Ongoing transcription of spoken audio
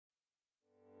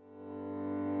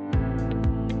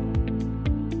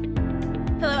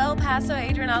Paso.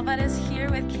 Adrienne Alvarez here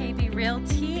with KB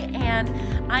Realty, and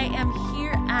I am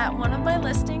here at one of my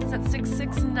listings at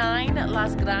 669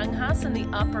 Las Granjas in the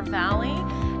Upper Valley.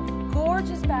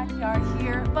 Gorgeous backyard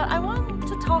here, but I want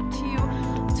to talk to you,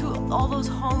 to all those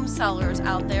home sellers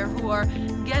out there who are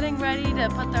getting ready to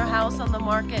put their house on the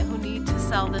market, who need to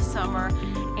sell this summer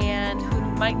and who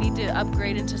might need to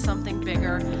upgrade into something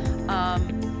bigger.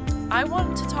 I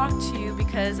wanted to talk to you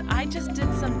because I just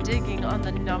did some digging on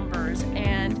the numbers,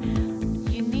 and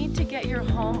you need to get your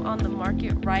home on the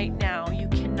market right now. You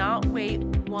cannot wait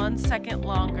 1 second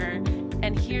longer,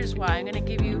 and here's why. I'm going to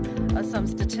give you some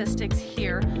statistics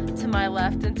here to my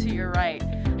left and to your right.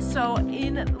 So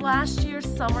in last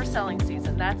year's summer selling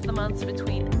season, that's the months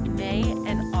between May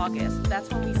and August, that's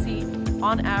when we see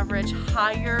on average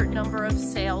higher number of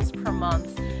sales per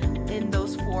month in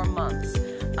those 4 months.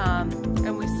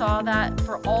 And we saw that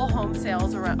for all home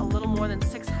sales, around a little more than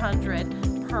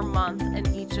 600 per month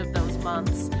in each of those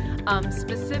months.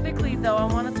 Specifically though, I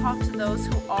want to talk to those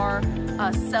who are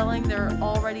selling their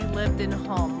already lived-in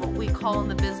home, what we call in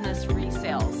the business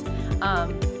resales.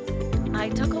 I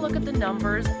took a look at the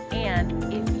numbers, and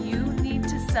if you need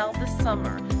to sell this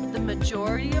summer, the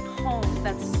majority of homes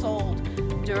that sold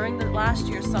during the last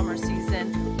year's summer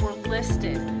season were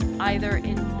listed either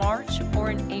in March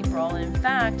or in April. In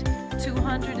fact,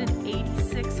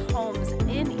 286 homes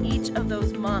in each of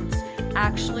those months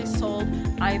actually sold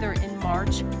either in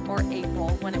March or April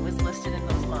when it was listed in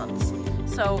those months.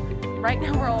 So right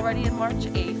now we're already in March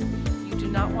 8th. You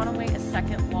do not want to wait a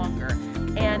second longer.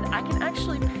 And I can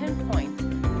actually pinpoint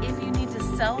if you need to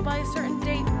sell by a certain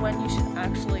date when you should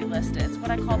actually list it. It's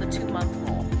what I call the 2-month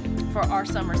rule for our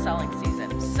summer selling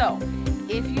season. So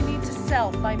if you need to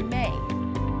sell by May,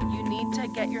 to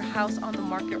get your house on the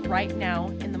market right now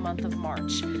in the month of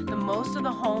March. The most of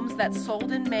the homes that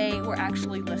sold in May were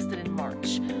actually listed in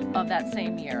March of that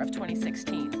same year of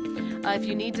 2016. If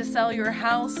you need to sell your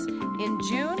house in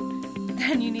June,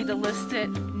 then you need to list it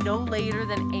no later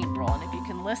than April. And if you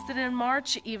can list it in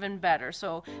March, even better.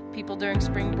 So people during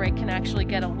spring break can actually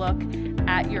get a look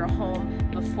at your home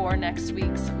before next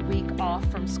week's week off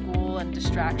from school and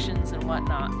distractions and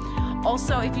whatnot.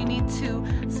 Also, if you need to,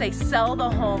 say, sell the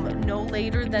home no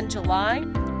later than July,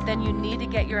 then you need to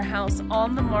get your house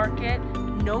on the market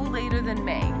no later than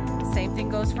May. Same thing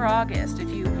goes for August.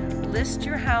 If you list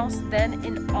your house then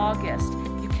in August,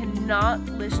 you cannot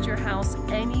list your house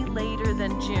any later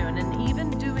than June. And even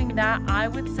doing that, I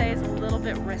would say, is a little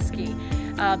bit risky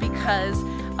because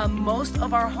most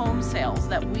of our home sales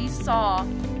that we saw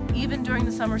even during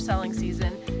the summer selling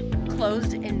season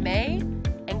closed in May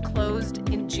and closed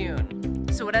in June.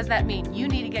 So what does that mean? You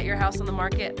need to get your house on the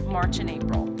market March and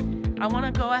April. I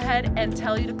want to go ahead and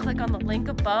tell you to click on the link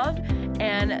above,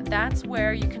 and that's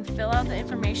where you can fill out the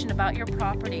information about your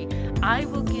property. I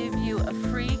will give you a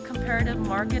free comparative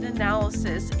market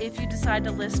analysis if you decide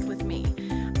to list with me.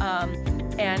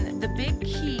 And the big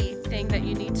key thing that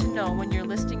you need to know when you're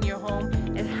listing your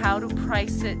home is how to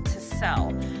price it to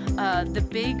sell. The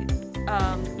big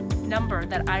number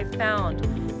that I found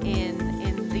in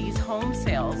these home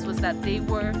sales was that they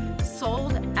were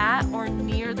sold at or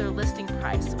near their listing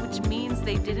price, which means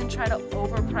they didn't try to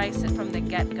overprice it from the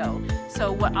get-go.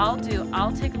 So what I'll do,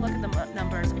 I'll take a look at the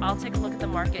numbers, I'll take a look at the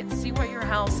market, see what your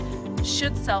house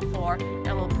should sell for, and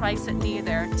we'll price it near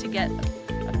there to get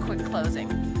a quick closing.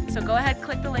 So go ahead,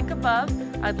 click the link above.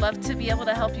 I'd love to be able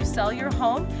to help you sell your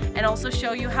home and also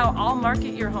show you how I'll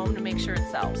market your home to make sure it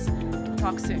sells. We'll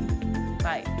talk soon.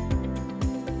 Bye.